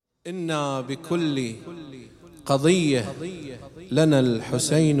إنا بكل قضية لنا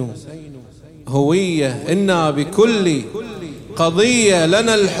الحسين هوية. إنا بكل قضية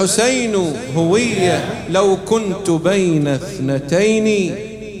لنا الحسين هوية. لو كنت بين اثنتين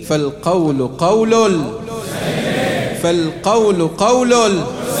فالقول قول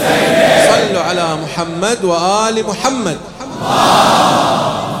صلوا على محمد وآل محمد.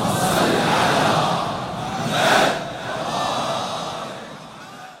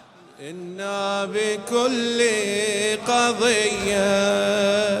 إنا بكل قضية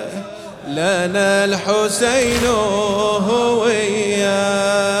لنا الحسين هوية.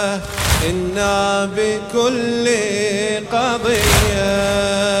 إنا بكل قضية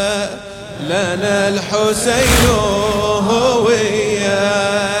لنا الحسين هوية.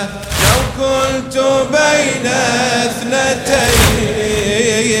 لو كنت بين اثنتين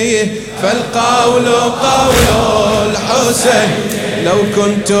فالقول قول الحسين. لو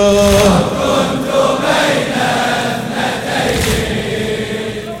كنت بين اثنتين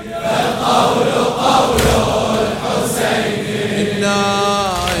فالقول قول الحسين.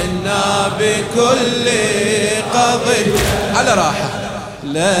 إنا بكل قضية على راحة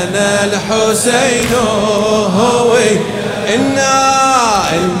لنا الحسين هوي. إنا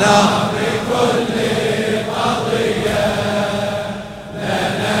بكل قضية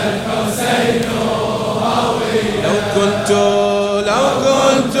لنا الحسين هوي. لو كنت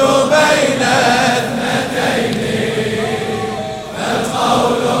بين اثنتين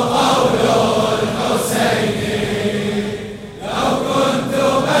فالقول قول الحسين. لو كنت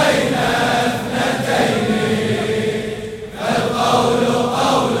بين اثنتين فالقول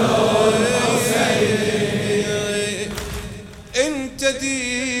قول الحسين. انت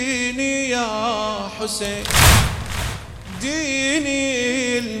ديني يا حسين، ديني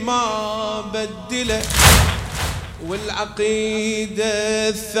الما بدله، والعقيدة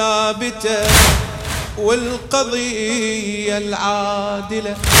الثابتة والقضية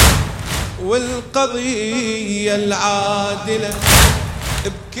العادلة، والقضية العادلة.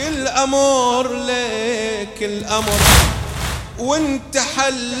 بكل أمر لك الأمر وانت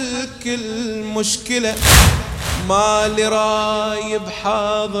حل كل مشكلة. مالي رايب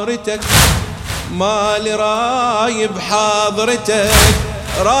حاضرتك، مالي رايب حاضرتك.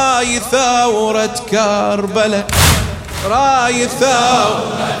 راي ثورة كربلاء، راي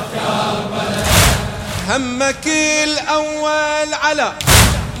ثورة كربلاء. همك الأول على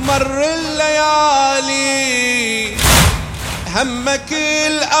مر الليالي، همك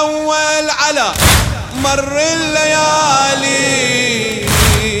الأول على مر الليالي.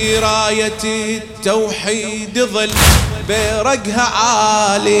 راية التوحيد ظل برقها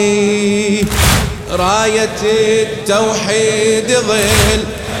عالي، راية التوحيد ظل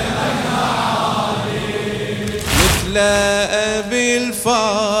مثل أبي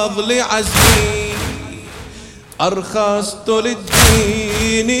الفضل عزمي. أرخصت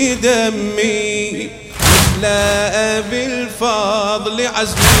للدين دمي، مثل أبي الفضل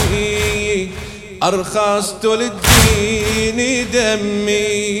عزمي. أرخصت للدين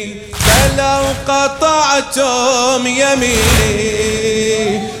دمي. فلو قطعتم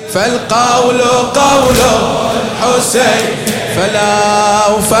يميني فالقول قول الحسين.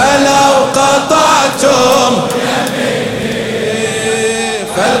 فلو قطعتم يميني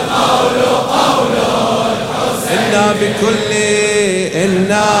فالقول قول الحسين.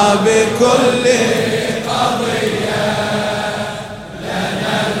 إنا بكل قضية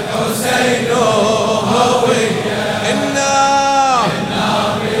لنا الحسين هوية. إنا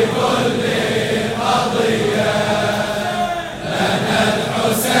بكل قضية لنا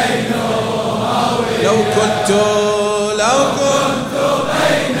الحسين هوية. لو كنت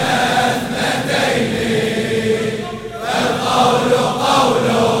بين اثنتين فالقول قول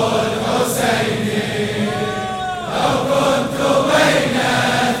الحسين. لو كنت بين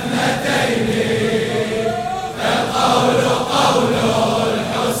اثنتين فالقول قول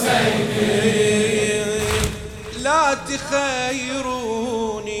الحسين. لا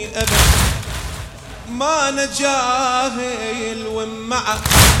تخيروني أبدا ما نجاهل ومعه.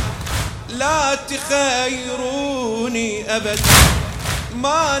 لا تخيروني أبدا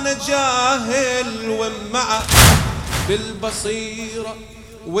ما نجاهل ومعه. بالبصيرة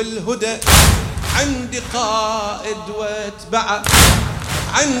والهدى عندي قائد واتبعه،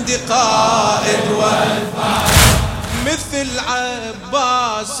 عندي قائد واتبعه. مثل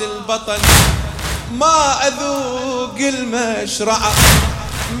عباس البطل ما أذوق المشرعة،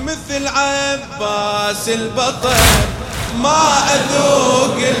 مثل عباس البطل ما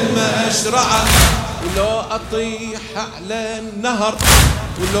أذوق المشرعة. ولو أطيح على النهر،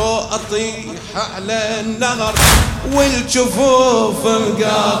 ولو أطيح على النهر، والجفوف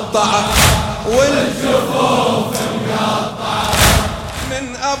مقطعة، والجفوف مقطعة. من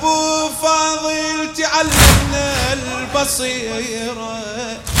أبو فاضل تعلمنا البصيرة،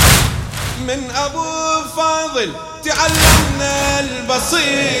 من أبو فاضل تعلمنا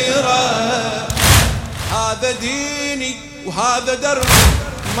البصيرة. هذا ديني وهذا دربي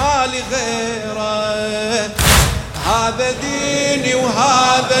ما لي غيره، هذا ديني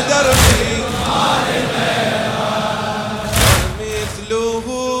وهذا دربي ما لي غيره. مثله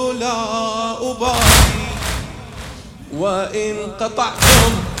لا أبالي وإن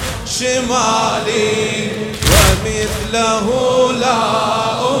قطعتم شمالي، ومثله لا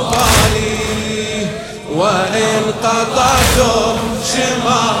أبالي وإن قطعتم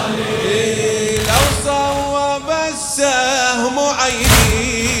شمالي. لو صوب السهم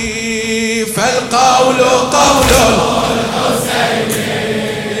عيني فالقول قول الحسين،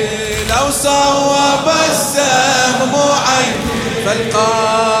 لو صوب السهم عيني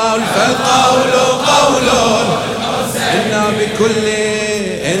فالقول قول الحسين.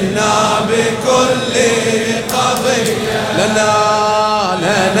 إنا بكل قضية لنا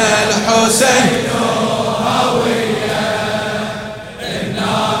الحسين هوية،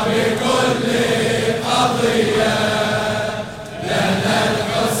 إنا بكل قضية لنا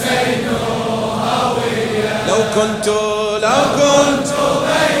الحسين هوية. لو كنت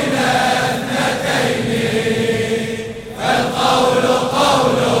بين اثنتين فالقول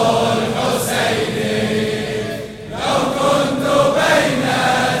قول الحسين، لو كنت بين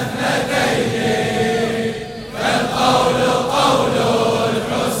اثنتين فالقول قول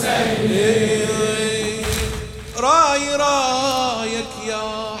الحسين. رايك يا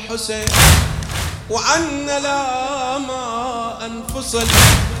حسين وعنا لا ما انفصل،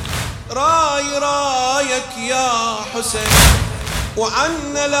 رايك يا حسين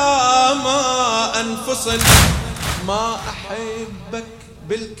وعنا لا ما انفصل. ما احبك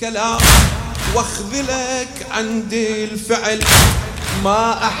بالكلام واخذلك عندي الفعل،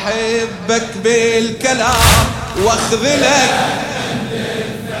 ما احبك بالكلام واخذلك عندي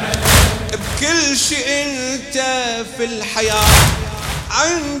الفعل. بكل شيء انت في الحياة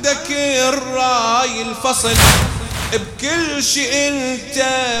عندك الراي الفصل، بكل شيء انت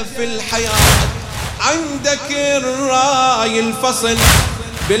في الحياة عندك الراي الفصل.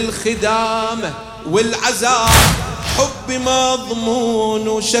 بالخدامة والعزاء حب مضمون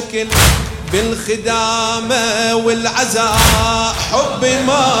وشكل، بالخدامة والعزاء حب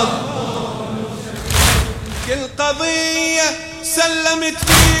مضمون وشكل. كل قضية سلمت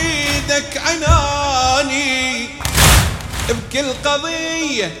بيدك عناني، بكل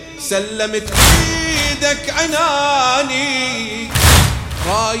قضية سلمت بيدك عناني.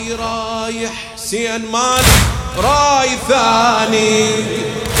 راي حسين مالي راي ثاني،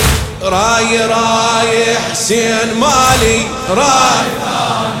 راي حسين مالي راي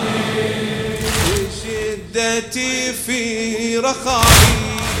ثاني. في شدتي في رخائي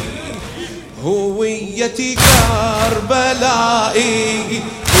هويتي كربلائي،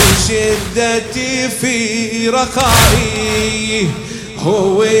 في شدتي في رخائي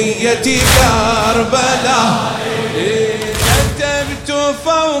هويتي كربلائي. كتبت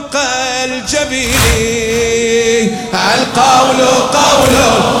فوق الجبين القول قول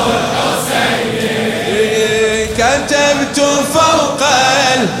الحسين، كتبت فوق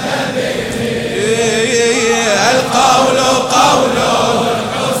الجبين القول قول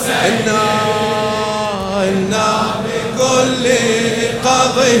الحسين. إنا بكل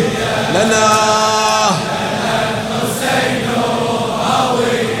قضية لنا الحسين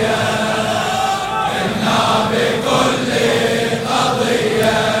هوية، إنا بكل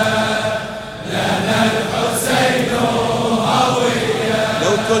قضية لنا الحسين هوية.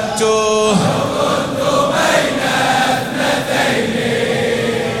 لو كنت بين اثنتين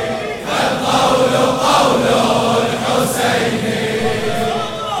فالقول قول الحسين،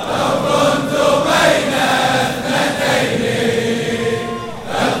 لو كنت بين اثنتين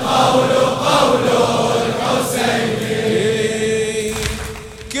فالقول قول الحسين.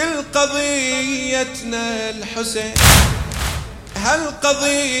 كل قضيتنا الحسين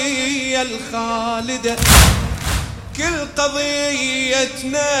هالقضية الخالدة، كل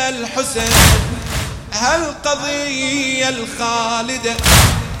قضيتنا الحسين هالقضية الخالدة.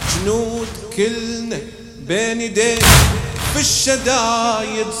 جنود كلنا بين يديك في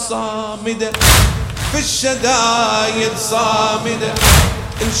الشدايد صامدة، في الشدايد صامدة.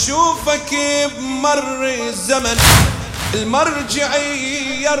 نشوفك بمر الزمن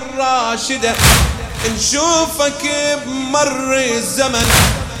المرجعية الراشدة، نشوفك بمر الزمن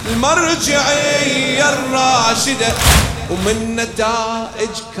المرجعية الراشدة، ومن نتائج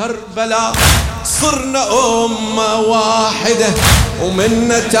كربلاء صرنا أمة واحدة، ومن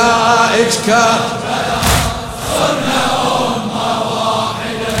نتائج كربلاء صرنا أمة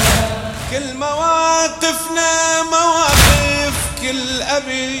واحدة. كل مواقفنا مواقف كل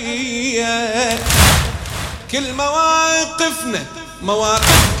أبية، كل مواقفنا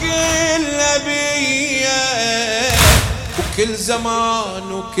مواقف كل أبية، وكل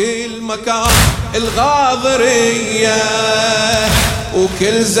زمان وكل مكان الغاضرية،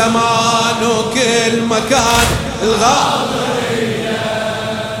 وكل زمان وكل مكان الغاضرية.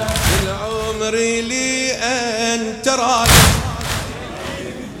 العمر لي أنت رايح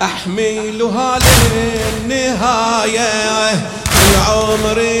أحملها للنهاية،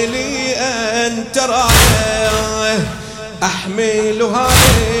 العمر لي أنت رايح أحملها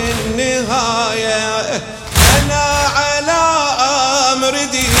للنهاية. أنا على أمر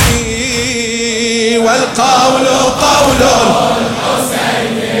ديني والقول قول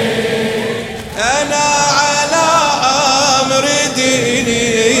الحسين، أنا على أمر ديني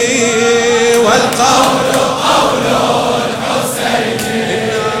والقول قول الحسين.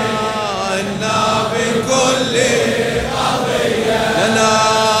 إنا بكل قضية لنا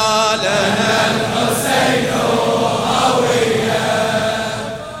الحسين هوية،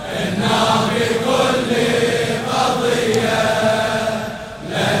 إنا بكل قضية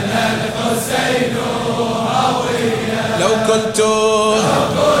لنا الحسين هوية. لو كنت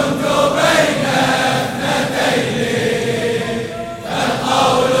بين اثنتين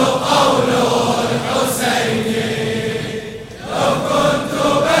فالقول قول الحسين، لو كنت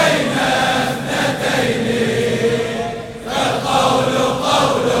بين اثنتين فالقول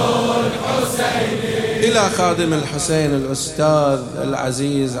قول الحسين. إلى خادم الحسين الأستاذ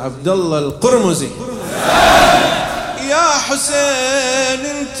العزيز عبد الله القرمزي. يا حسين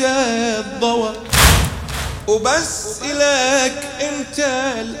انت الضوء وبس إليك انت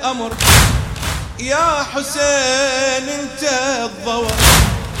الأمر، يا حسين انت الضوء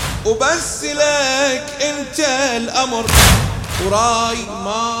وبس إليك انت الأمر، وراي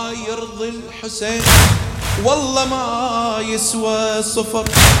ما يرضي الحسين والله ما يسوى صفر،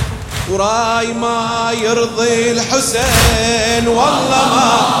 وراي ما يرضي الحسين والله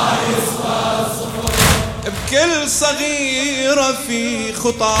ما يسوى صفر. بكل صغيرة في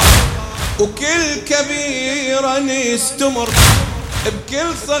خطى وكل كبيرة نستمر، بكل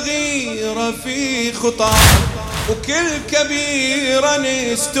صغيرة في خطى وكل كبيرة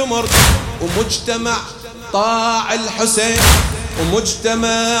نستمر، ومجتمع طاع الحسين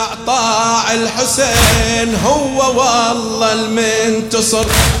ومجتمع طاع الحسين هو والله المنتصر،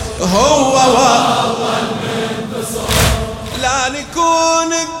 هو والله المنتصر. لا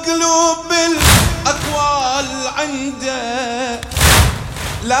نكون قلوب بالأقوال عنده،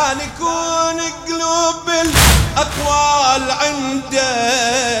 لا نكون قلوب بالأقوال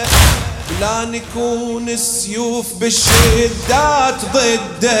عنده، لا نكون السيوف بالشدات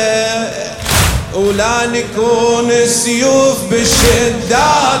ضده، ولا نكون السيوف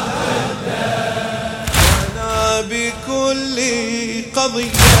بالشدات ضده. أنا بكل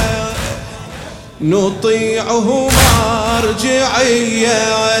قضية نطيعه مرجعية،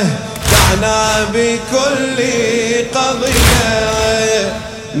 دعنا بكل قضية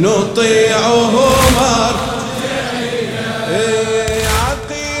نطيعه مرجعية.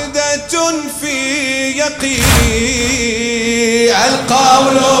 عقيدة في يقين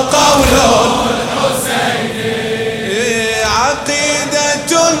القول قول الحسين، عقيدة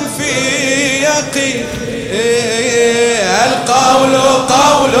في يقين القول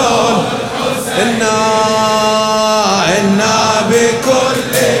قول الحسين.